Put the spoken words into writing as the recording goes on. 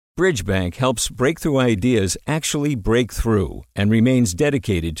Bridgebank helps breakthrough ideas actually break through and remains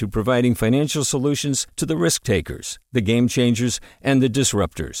dedicated to providing financial solutions to the risk takers, the game changers, and the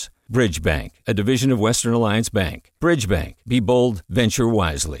disruptors. Bridgebank, a division of Western Alliance Bank. Bridgebank. Be bold, venture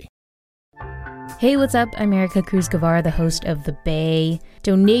wisely. Hey, what's up? I'm Erica Cruz Guevara, the host of The Bay.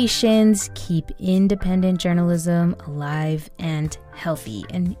 Donations keep independent journalism alive and healthy,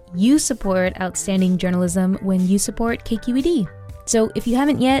 and you support outstanding journalism when you support KQED. So if you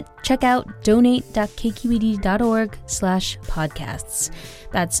haven't yet, check out donate.kqed.org/podcasts.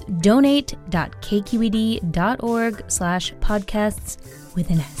 That's donate.kqed.org/podcasts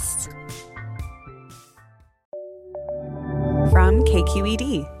with an S. From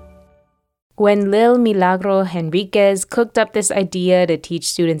KQED. When Lil Milagro Henriquez cooked up this idea to teach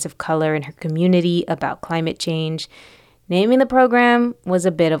students of color in her community about climate change, naming the program was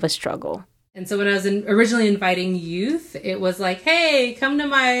a bit of a struggle. And so when I was originally inviting youth, it was like, hey, come to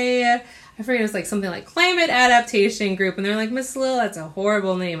my, I forget, it was like something like climate adaptation group. And they're like, Miss Lil, that's a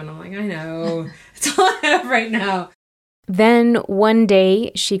horrible name. And I'm like, I know. That's all I have right now. Then one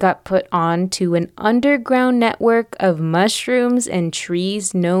day, she got put on to an underground network of mushrooms and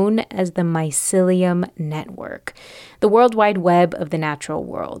trees known as the Mycelium Network, the World Wide Web of the natural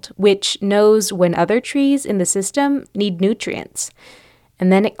world, which knows when other trees in the system need nutrients.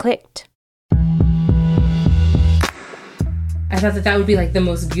 And then it clicked. I thought that would be like the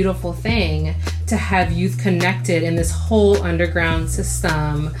most beautiful thing, to have youth connected in this whole underground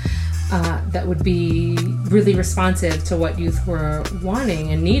system that would be really responsive to what youth were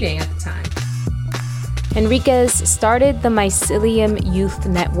wanting and needing at the time. Henriquez started the Mycelium Youth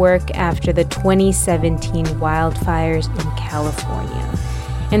Network after the 2017 wildfires in California.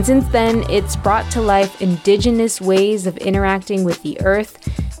 And since then, it's brought to life indigenous ways of interacting with the earth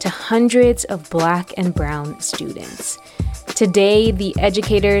to hundreds of Black and brown students. Today, the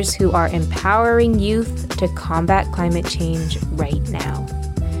educators who are empowering youth to combat climate change right now.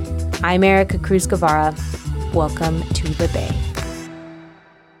 I'm Erica Cruz Guevara. Welcome to The Bay.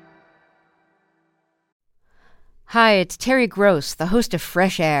 Hi, it's Terry Gross, the host of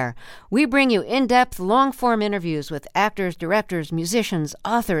Fresh Air. We bring you in-depth, long-form interviews with actors, directors, musicians,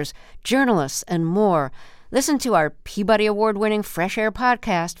 authors, journalists, and more. Listen to our Peabody Award-winning Fresh Air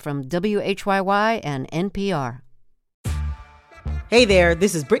podcast from WHYY and NPR. Hey there,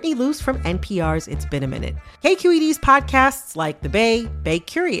 this is Brittany Luce from NPR's It's Been a Minute. KQED's podcasts like The Bay, Bay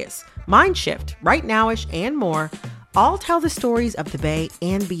Curious, Mind Shift, Right Nowish, and more all tell the stories of the Bay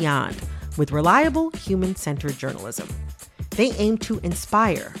and beyond with reliable, human-centered journalism. They aim to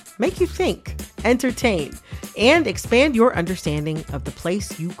inspire, make you think, entertain, and expand your understanding of the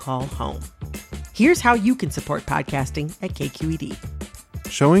place you call home. Here's how you can support podcasting at KQED.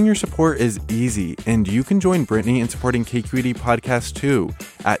 Showing your support is easy, and you can join Brittany in supporting KQED Podcast too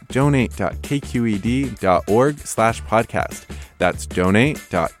at donate.kqed.org/podcast. That's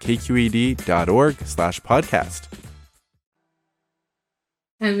donate.kqed.org/podcast.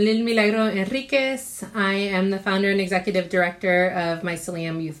 I'm Lil Milagro Henriquez. I am the founder and executive director of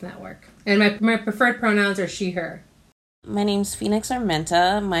Mycelium Youth Network. And my preferred pronouns are she, her. My name's Phoenix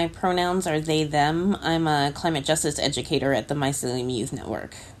Armenta. My pronouns are they, them. I'm a climate justice educator at the Mycelium Youth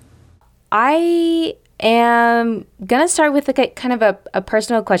Network. I am going to start with kind of a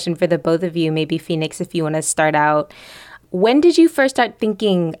personal question for the both of you. Maybe Phoenix, if you want to start out. When did you first start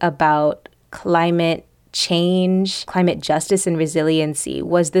thinking about climate change, climate justice, and resiliency?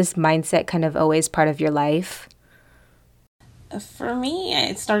 Was this mindset kind of always part of your life? For me,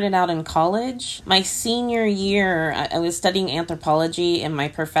 it started out in college. My senior year, I was studying anthropology, and my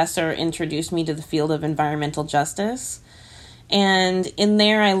professor introduced me to the field of environmental justice. And in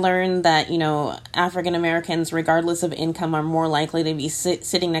there, I learned that, African Americans, regardless of income, are more likely to be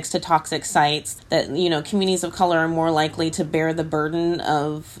sitting next to toxic sites, that, communities of color are more likely to bear the burden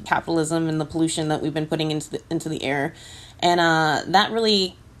of capitalism and the pollution that we've been putting into the air. And that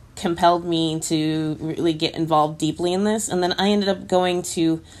really compelled me to really get involved deeply in this. And then I ended up going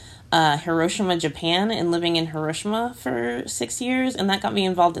to Hiroshima, Japan, and living in Hiroshima for 6 years. And that got me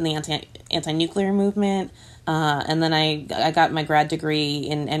involved in the anti-nuclear movement. And then I got my grad degree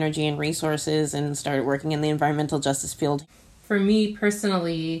in energy and resources and started working in the environmental justice field. For me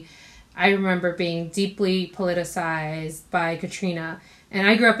personally, I remember being deeply politicized by Katrina. And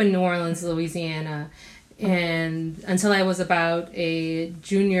I grew up in New Orleans, Louisiana. And until I was about a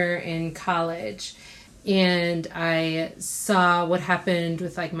junior in college, and I saw what happened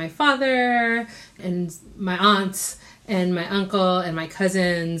with my father and my aunts and my uncle and my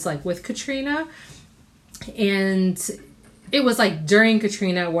cousins with Katrina. And it was during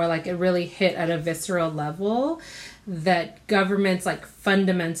Katrina where it really hit at a visceral level. that governments like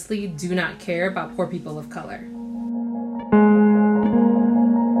fundamentally do not care about poor people of color.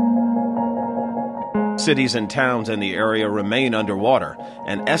 Cities and towns in the area remain underwater.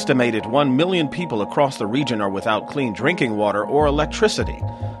 An estimated 1 million people across the region are without clean drinking water or electricity.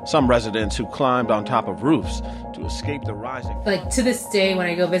 Some residents who climbed on top of roofs to escape the rising... Like, to this day, when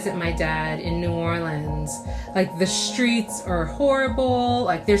I go visit my dad in New Orleans, like, the streets are horrible.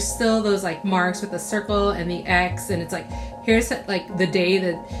 Like, there's still those, like, marks with the circle and the X. And it's like, here's, like, the day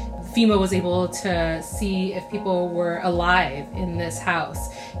that FEMA was able to see if people were alive in this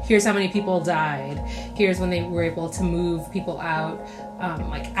house. Here's how many people died. Here's when they were able to move people out,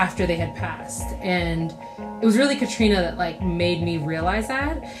 like after they had passed. And it was really Katrina that like made me realize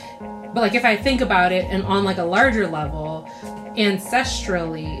that. But like if I think about it and on like a larger level,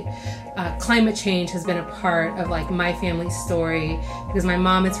 ancestrally, climate change has been a part of like my family's story because my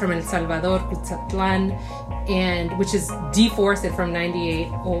mom is from El Salvador, Cuzatlan, and which is deforested from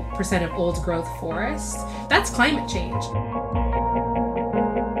 98% of old growth forest. That's climate change.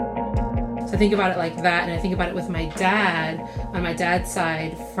 So I think about it like that, and I think about it with my dad, on my dad's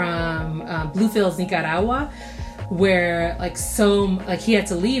side from Bluefields, Nicaragua, where he had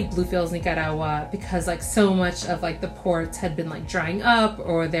to leave Bluefields, Nicaragua because like so much of like the ports had been like drying up,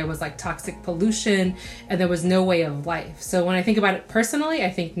 or there was like toxic pollution and there was no way of life. So when I think about it personally, I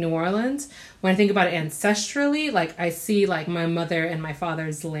think New Orleans. When I think about it ancestrally, like I see like my mother and my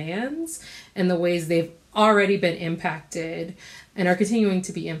father's lands and the ways they've already been impacted and are continuing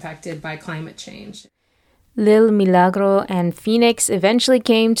to be impacted by climate change. Lil Milagro and Phoenix eventually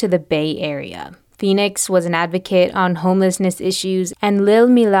came to the Bay Area. Phoenix was an advocate on homelessness issues, and Lil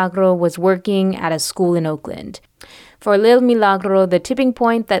Milagro was working at a school in Oakland. For Lil Milagro, the tipping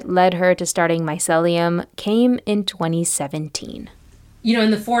point that led her to starting Mycelium came in 2017. You know,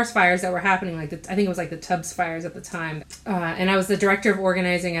 in the forest fires that were happening, I think it was like the Tubbs fires at the time. And I was the director of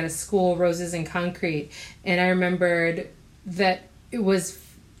organizing at a school, Roses and Concrete. And I remembered that it was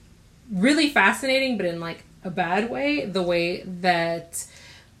really fascinating, but in like a bad way, the way that,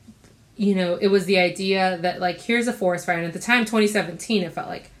 you know, it was the idea that like, here's a forest fire. And at the time, 2017, it felt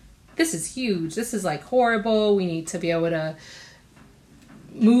like, this is huge. This is like horrible. We need to be able to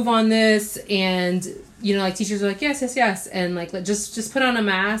move on this. And, you know, like teachers were like, yes. And like, just put on a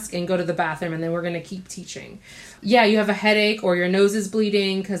mask and go to the bathroom and then we're going to keep teaching. Yeah, you have a headache or your nose is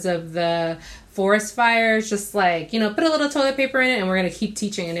bleeding because of the forest fires, just like, you know, put a little toilet paper in it and we're going to keep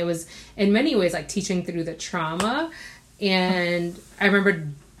teaching. And it was in many ways like teaching through the trauma. And I remember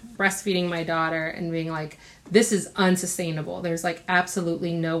breastfeeding my daughter and being like, this is unsustainable. There's like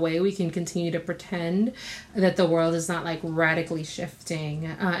absolutely no way we can continue to pretend that the world is not like radically shifting,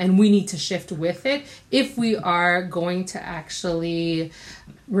 and we need to shift with it if we are going to actually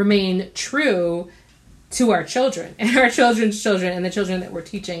remain true to our children and our children's children and the children that we're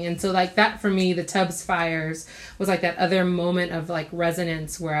teaching. And so like that for me, the Tubbs fires was like that other moment of like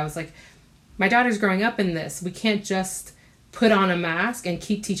resonance where I was like, my daughter's growing up in this. We can't just put on a mask and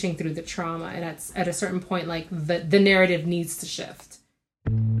keep teaching through the trauma. And at a certain point, like the narrative needs to shift.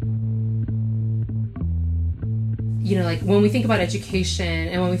 You know, like when we think about education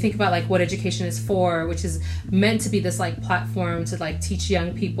and when we think about like what education is for, which is meant to be this like platform to like teach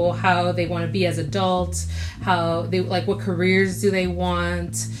young people how they want to be as adults, how they like what careers do they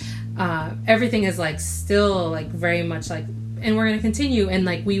want. Everything is like still like very much like, and we're going to continue. And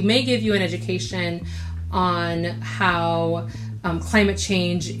like we may give you an education on how climate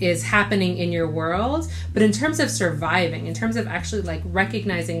change is happening in your world, but in terms of surviving, in terms of actually like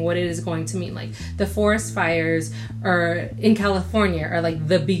recognizing what it is going to mean, like the forest fires are in California are like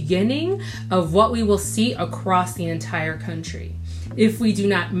the beginning of what we will see across the entire country if we do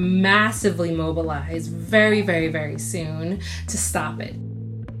not massively mobilize very, very, very soon to stop it.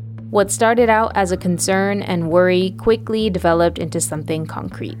 What started out as a concern and worry quickly developed into something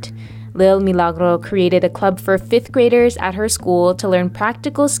concrete. Lil Milagro created a club for 5th graders at her school to learn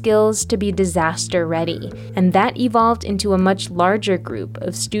practical skills to be disaster ready, and that evolved into a much larger group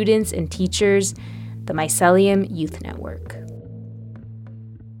of students and teachers, the Mycelium Youth Network.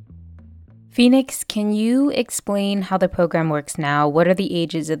 Phoenix, can you explain how the program works now? What are the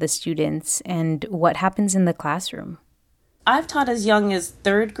ages of the students, and what happens in the classroom? I've taught as young as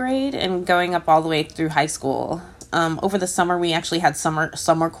 3rd grade and going up all the way through high school. Over the summer, we actually had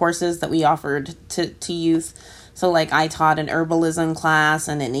summer courses that we offered to youth. So like I taught an herbalism class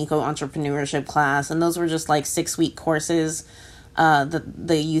and an eco-entrepreneurship class, and those were just like 6-week courses that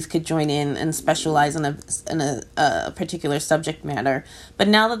the youth could join in and specialize in a particular subject matter. But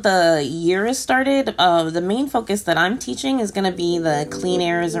now that the year has started, the main focus that I'm teaching is going to be the Clean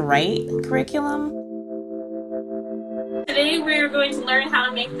Air is a Right curriculum. going to learn how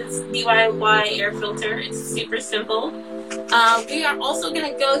to make this DIY air filter. It's super simple. We are also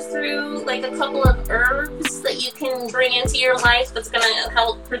going to go through like a couple of herbs that you can bring into your life that's going to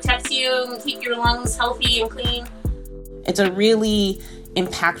help protect you and keep your lungs healthy and clean. It's a really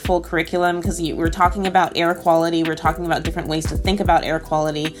impactful curriculum because we're talking about air quality, we're talking about different ways to think about air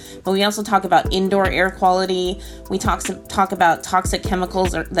quality, but we also talk about indoor air quality. We talk about toxic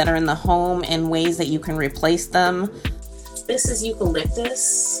chemicals that are in the home and ways that you can replace them. This is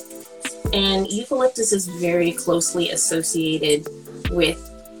eucalyptus, and eucalyptus is very closely associated with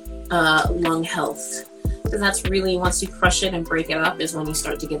lung health, because that's really, once you crush it and break it up, is when you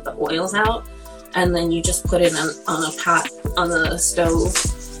start to get the oils out. And then you just put it on a pot on the stove,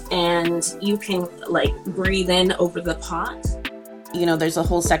 and you can like breathe in over the pot. You know, there's a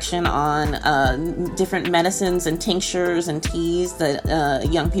whole section on different medicines and tinctures and teas that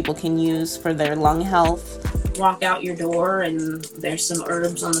young people can use for their lung health. Walk out your door and there's some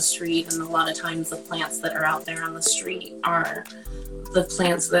herbs on the street, and a lot of times the plants that are out there on the street are the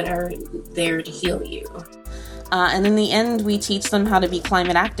plants that are there to heal you. And in the end, we teach them how to be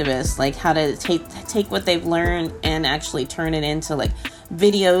climate activists, like how to take what they've learned and actually turn it into like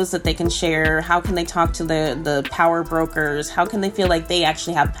videos that they can share. How can they talk to the power brokers? How can they feel like they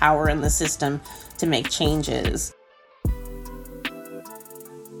actually have power in the system to make changes?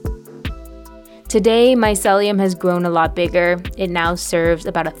 Today, Mycelium has grown a lot bigger. It now serves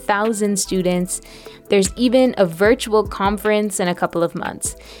about 1,000 students. There's even a virtual conference in a couple of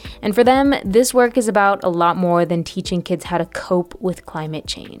months. And for them, this work is about a lot more than teaching kids how to cope with climate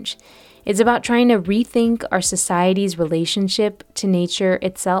change. It's about trying to rethink our society's relationship to nature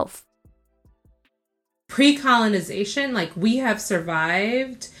itself. Pre-colonization, like we have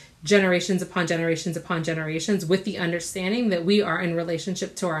survived generations upon generations upon generations with the understanding that we are in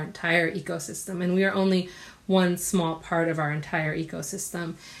relationship to our entire ecosystem, and we are only one small part of our entire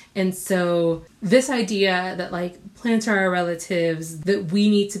ecosystem. And so this idea that like plants are our relatives, that we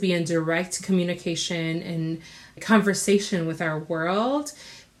need to be in direct communication and conversation with our world,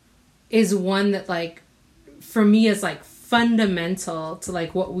 is one that like for me is like fundamental to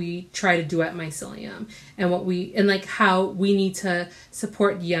like what we try to do at Mycelium, and like how we need to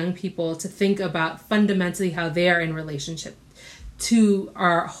support young people to think about fundamentally how they are in relationship to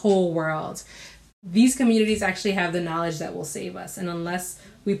our whole world. These communities actually have the knowledge that will save us, and unless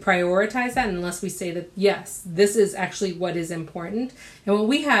we prioritize that, and unless we say that yes, this is actually what is important, and what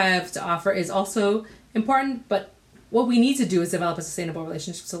we have to offer is also important, but what we need to do is develop a sustainable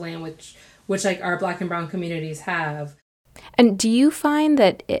relationship to land, which like our Black and Brown communities have. And do you find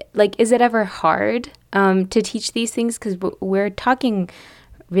that, is it ever hard to teach these things? Because we're talking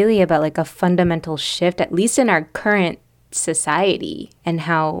really about like a fundamental shift, at least in our current society and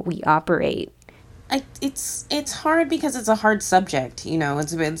how we operate. It's hard because it's a hard subject, you know.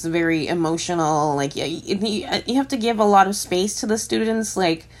 It's very emotional. Like you have to give a lot of space to the students.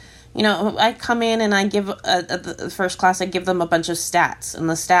 Like, you know, I come in and I give the first class, I give them a bunch of stats, and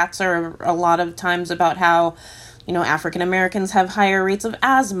the stats are a lot of times about how, you know, African Americans have higher rates of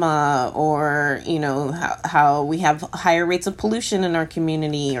asthma, or, you know, how we have higher rates of pollution in our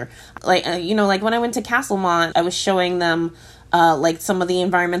community, or like, you know, like when I went to Castlemont, I was showing them like some of the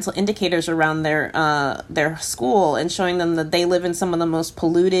environmental indicators around their school, and showing them that they live in some of the most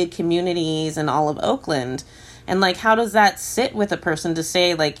polluted communities in all of Oakland. And like, how does that sit with a person to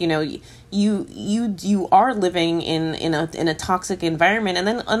say, like, you know, you are living in a toxic environment, and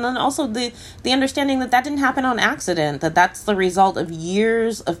then also the understanding that didn't happen on accident, that's the result of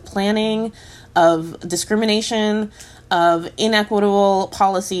years of planning, of discrimination, of inequitable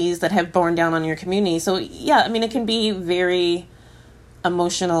policies that have borne down on your community. So yeah, I mean, it can be very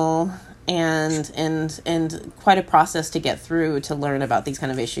emotional and quite a process to get through to learn about these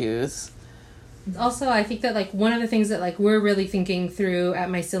kind of issues. Also, I think that like one of the things that like we're really thinking through at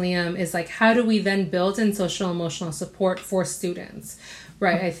Mycelium is like, how do we then build in social emotional support for students,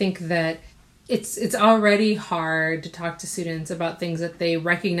 right? I think that it's already hard to talk to students about things that they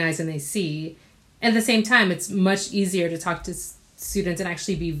recognize and they see. At the same time, it's much easier to talk to students and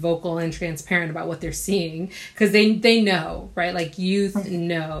actually be vocal and transparent about what they're seeing, because they know, right? Like youth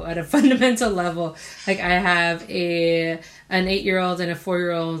know at a fundamental level. Like I have an 8-year-old and a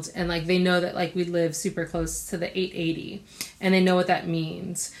 4-year-old, and like they know that like we live super close to the 880, and they know what that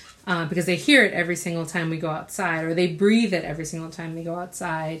means because they hear it every single time we go outside, or they breathe it every single time they go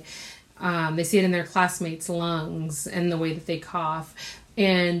outside. They see it in their classmates' lungs and the way that they cough.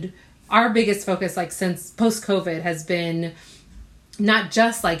 And our biggest focus, like since post-COVID, has been not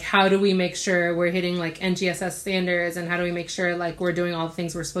just like how do we make sure we're hitting like NGSS standards, and how do we make sure like we're doing all the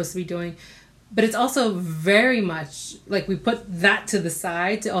things we're supposed to be doing. But it's also very much like we put that to the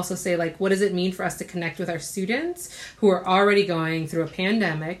side to also say, like, what does it mean for us to connect with our students who are already going through a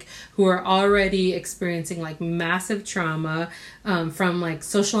pandemic, who are already experiencing like massive trauma from like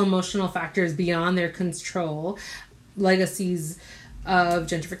social emotional factors beyond their control, legacies of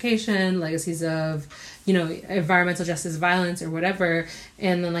gentrification, legacies of, you know, environmental justice violence or whatever.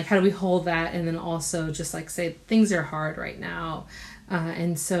 And then like, how do we hold that? And then also just like say things are hard right now.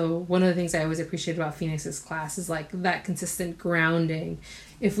 And so one of the things I always appreciate about Phoenix's class is like that consistent grounding.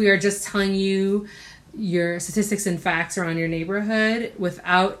 If we are just telling you your statistics and facts around your neighborhood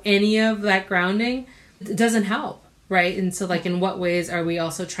without any of that grounding, it doesn't help, right? And so like in what ways are we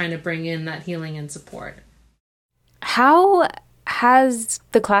also trying to bring in that healing and support? How has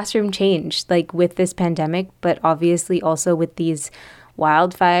the classroom changed, like with this pandemic, but obviously also with these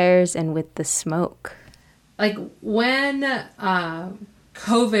wildfires and with the smoke? Like when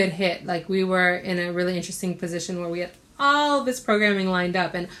COVID hit, like we were in a really interesting position where we had all of this programming lined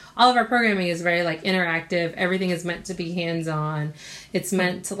up, and all of our programming is very like interactive. Everything is meant to be hands-on. It's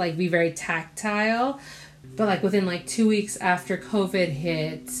meant to like be very tactile. But like within like 2 weeks after COVID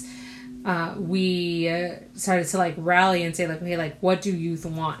hit, we started to like rally and say like, okay, like what do youth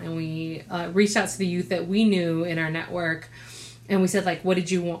want? And we reached out to the youth that we knew in our network. And we said, like, what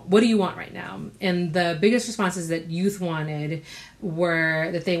did you want? What do you want right now? And the biggest responses that youth wanted were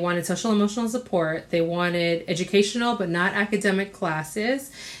that they wanted social emotional support. They wanted educational, but not academic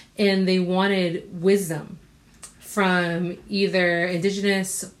classes. And they wanted wisdom from either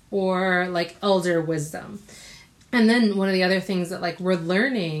Indigenous or like elder wisdom. And then one of the other things that like we're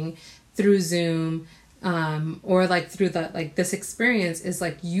learning through Zoom or like through the like this experience is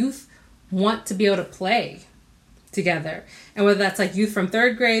like youth want to be able to play together. And whether that's like youth from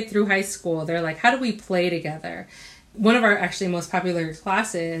 3rd grade through high school, they're like, how do we play together? One of our actually most popular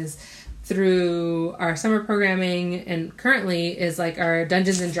classes through our summer programming and currently is like our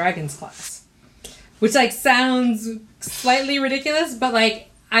Dungeons and Dragons class, which like sounds slightly ridiculous, but like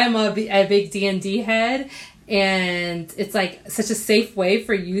I'm a big D&D head, and it's like such a safe way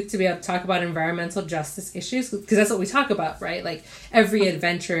for youth to be able to talk about environmental justice issues, because that's what we talk about, right? Like every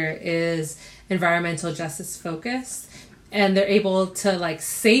adventure is environmental justice focused, and they're able to like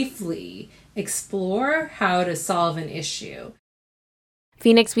safely explore how to solve an issue.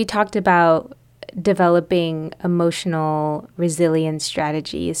 Phoenix, we talked about developing emotional resilience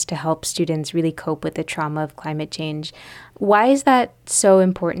strategies to help students really cope with the trauma of climate change. Why is that so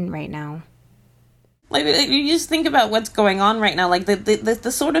important right now? Like, you just think about what's going on right now, like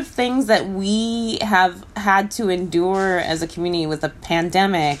the sort of things that we have had to endure as a community with the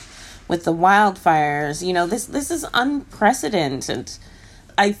pandemic, with the wildfires. You know, this is unprecedented.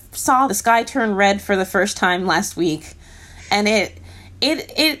 I saw the sky turn red for the first time last week, and it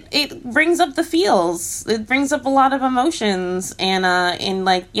brings up the feels. It brings up a lot of emotions, and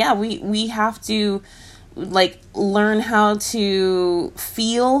like, yeah, we have to like learn how to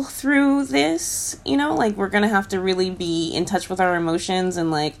feel through this, you know, like we're gonna have to really be in touch with our emotions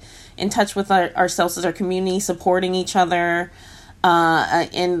and like in touch with ourselves as our community, supporting each other,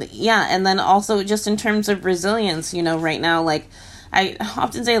 and yeah, and then also just in terms of resilience, you know, right now, like I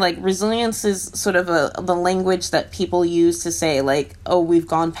often say, like, resilience is sort of the language that people use to say, like, oh, we've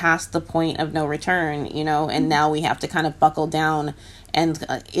gone past the point of no return, you know, and now we have to kind of buckle down and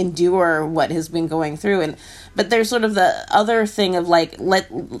endure what has been going through. But there's sort of the other thing of like,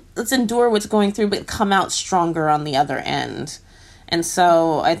 let's endure what's going through, but come out stronger on the other end. And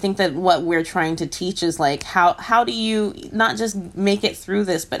so I think that what we're trying to teach is like, how do you not just make it through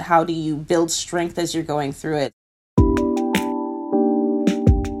this, but how do you build strength as you're going through it?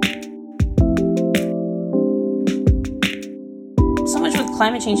 So much with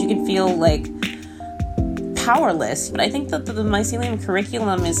climate change, you can feel like powerless. But I think that the mycelium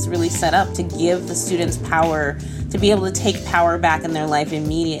curriculum is really set up to give the students power, to be able to take power back in their life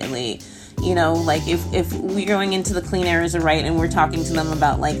immediately. You know, like if we're going into the clean air as a right and we're talking to them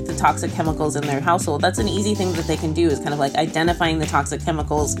about like the toxic chemicals in their household, that's an easy thing that they can do, is kind of like identifying the toxic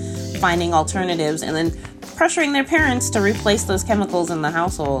chemicals, finding alternatives, and then pressuring their parents to replace those chemicals in the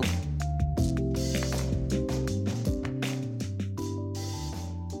household.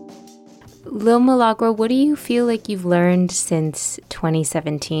 Lil Milagro, what do you feel like you've learned since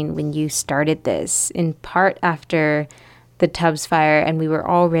 2017 when you started this, in part after the Tubbs fire, and you were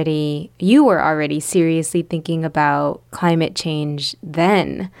already seriously thinking about climate change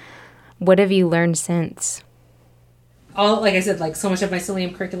then? What have you learned since? Like I said, like so much of my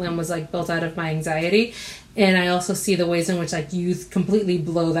mycelium curriculum was like built out of my anxiety. And I also see the ways in which like youth completely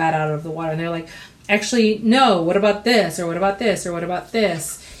blow that out of the water. And they're like, actually, no, what about this? Or what about this? Or what about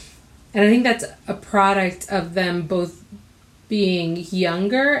this? And I think that's a product of them both being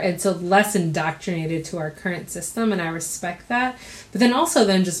younger and so less indoctrinated to our current system, and I respect that. But then also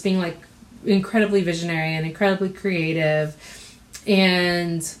them just being like incredibly visionary and incredibly creative.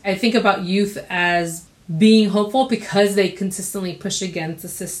 And I think about youth as being hopeful because they consistently push against the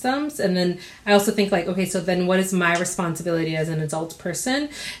systems. And then I also think like, okay, so then what is my responsibility as an adult person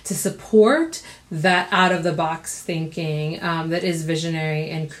to support that out of the box thinking that is visionary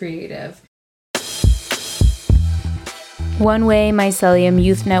and creative? One way Mycelium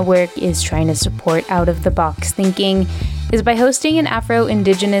Youth Network is trying to support out-of-the-box thinking is by hosting an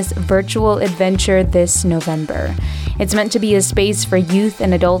Afro-Indigenous virtual adventure this November. It's meant to be a space for youth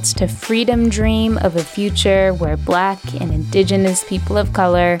and adults to freedom dream of a future where Black and Indigenous people of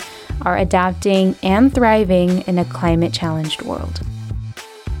color are adapting and thriving in a climate-challenged world.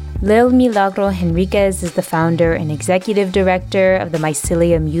 Lil Milagro Henriquez is the founder and executive director of the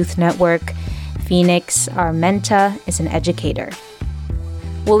Mycelium Youth Network. Phoenix Armenta is an educator.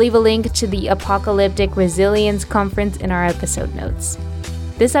 We'll leave a link to the Apocalyptic Resilience Conference in our episode notes.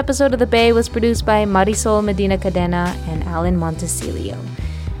 This episode of The Bay was produced by Marisol Medina Cadena and Alan Montecillo.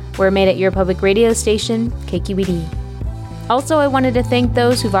 We're made at your public radio station, KQED. Also, I wanted to thank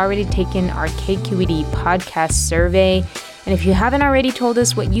those who've already taken our KQED podcast survey. And if you haven't already told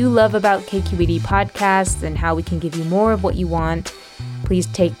us what you love about KQED podcasts and how we can give you more of what you want, please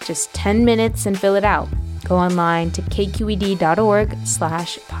take just 10 minutes and fill it out. Go online to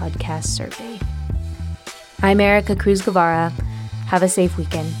kqed.org/podcast survey. I'm Erica Cruz Guevara. Have a safe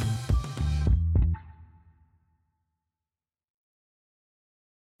weekend.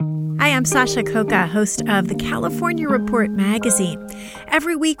 Hi, I'm Sasha Khokha, host of the California Report magazine.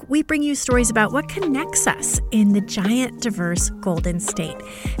 Every week, we bring you stories about what connects us in the giant, diverse Golden State.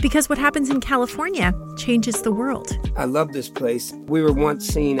 Because what happens in California changes the world. I love this place. We were once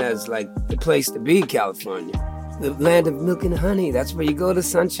seen as like the place to be, California. The land of milk and honey. That's where you go to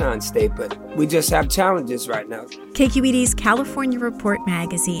Sunshine State, but we just have challenges right now. KQED's California Report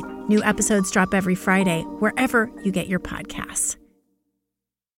magazine. New episodes drop every Friday, wherever you get your podcasts.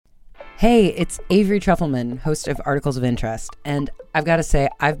 Hey, it's Avery Trufelman, host of Articles of Interest, and I've got to say,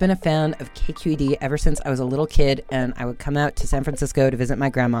 I've been a fan of KQED ever since I was a little kid, and I would come out to San Francisco to visit my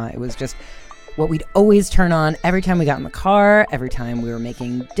grandma. It was just what we'd always turn on every time we got in the car, every time we were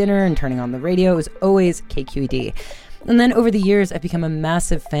making dinner and turning on the radio. It was always KQED. And then over the years, I've become a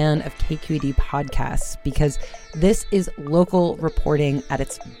massive fan of KQED podcasts because this is local reporting at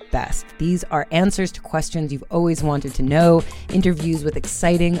its best. These are answers to questions you've always wanted to know, interviews with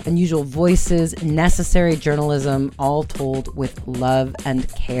exciting, unusual voices, necessary journalism, all told with love and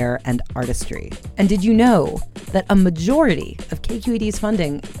care and artistry. And did you know that a majority of KQED's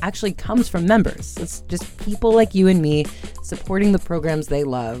funding actually comes from members? It's just people like you and me supporting the programs they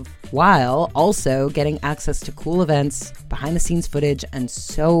love, while also getting access to cool events, behind-the-scenes footage, and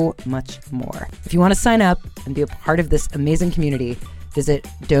so much more. If you want to sign up and be a part of this amazing community, visit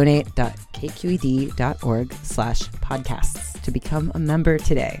donate.kqed.org/podcasts to become a member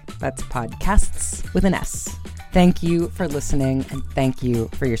today. That's podcasts with an S. Thank you for listening, and thank you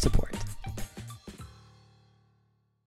for your support.